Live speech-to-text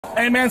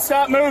Hey man,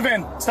 stop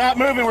moving. Stop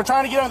moving. We're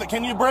trying to get on it.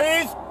 Can you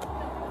breathe?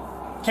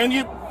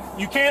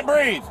 You can't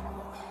breathe.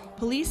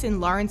 Police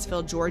in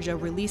Lawrenceville, Georgia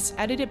released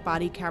edited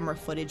body camera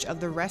footage of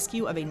the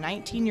rescue of a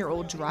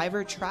 19-year-old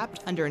driver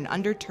trapped under an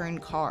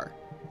underturned car.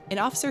 An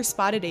officer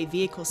spotted a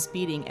vehicle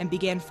speeding and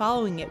began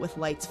following it with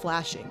lights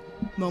flashing.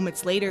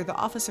 Moments later, the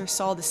officer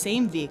saw the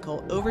same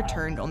vehicle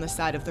overturned on the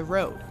side of the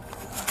road.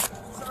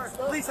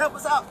 Please help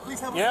us out. Please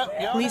help us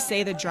out. Police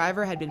say the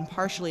driver had been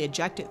partially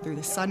ejected through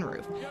the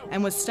sunroof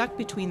and was stuck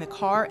between the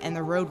car and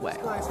the roadway.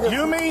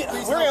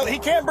 He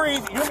can't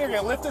breathe. You and me are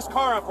going to lift this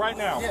car up right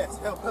now. Yes,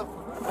 help.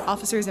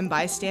 Officers and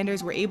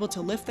bystanders were able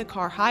to lift the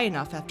car high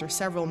enough after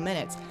several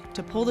minutes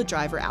to pull the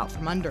driver out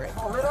from under it.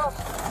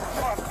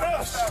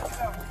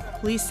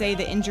 Police say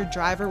the injured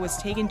driver was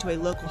taken to a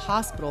local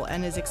hospital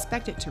and is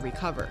expected to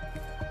recover.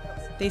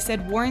 They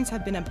said warrants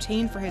have been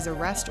obtained for his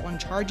arrest on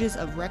charges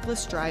of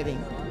reckless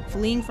driving,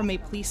 fleeing from a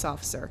police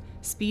officer,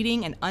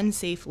 speeding, and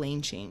unsafe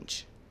lane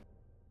change.